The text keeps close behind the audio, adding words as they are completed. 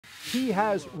He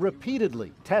has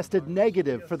repeatedly tested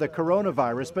negative for the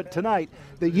coronavirus, but tonight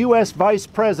the U.S. Vice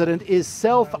President is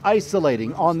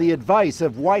self-isolating on the advice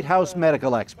of White House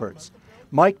medical experts.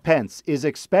 Mike Pence is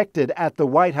expected at the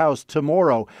White House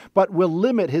tomorrow, but will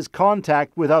limit his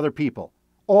contact with other people.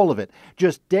 All of it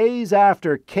just days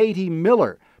after Katie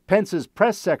Miller, Pence's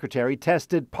press secretary,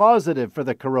 tested positive for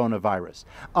the coronavirus,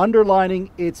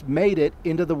 underlining it's made it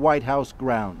into the White House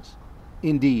grounds.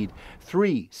 Indeed,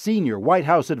 3 senior White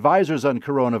House advisors on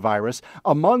coronavirus,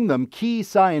 among them key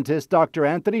scientist Dr.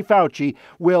 Anthony Fauci,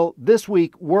 will this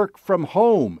week work from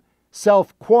home,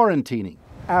 self-quarantining,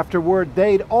 after word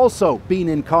they'd also been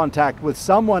in contact with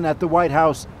someone at the White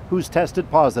House who's tested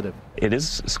positive. It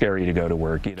is scary to go to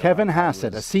work. Kevin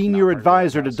Hassett, a senior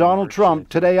advisor to Donald Trump,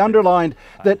 today underlined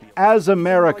that as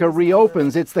America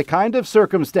reopens, it's the kind of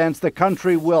circumstance the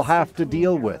country will have to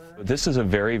deal with. This is a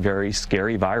very, very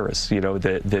scary virus,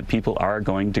 that people are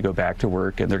going to go back to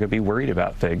work and they're going to be worried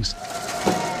about things.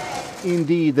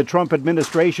 Indeed, the Trump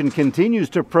administration continues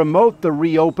to promote the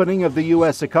reopening of the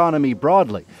U.S. economy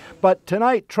broadly. But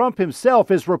tonight, Trump himself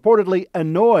is reportedly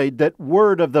annoyed that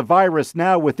word of the virus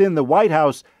now within the White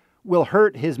House will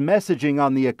hurt his messaging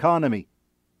on the economy.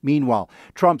 Meanwhile,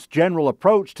 Trump's general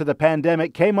approach to the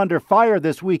pandemic came under fire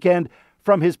this weekend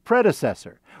from his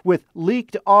predecessor, with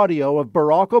leaked audio of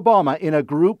Barack Obama in a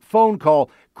group phone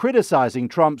call criticizing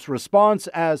Trump's response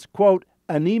as, quote,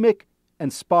 anemic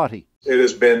and spotty. It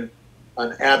has been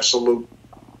an absolute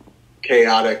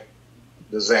chaotic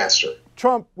disaster.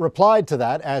 Trump replied to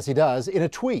that, as he does, in a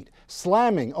tweet,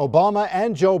 slamming Obama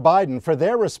and Joe Biden for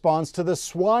their response to the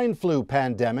swine flu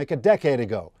pandemic a decade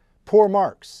ago. Poor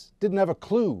marks. Didn't have a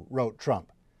clue, wrote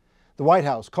Trump. The White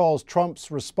House calls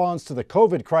Trump's response to the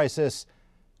COVID crisis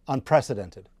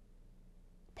unprecedented.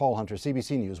 Paul Hunter,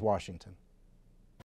 CBC News, Washington.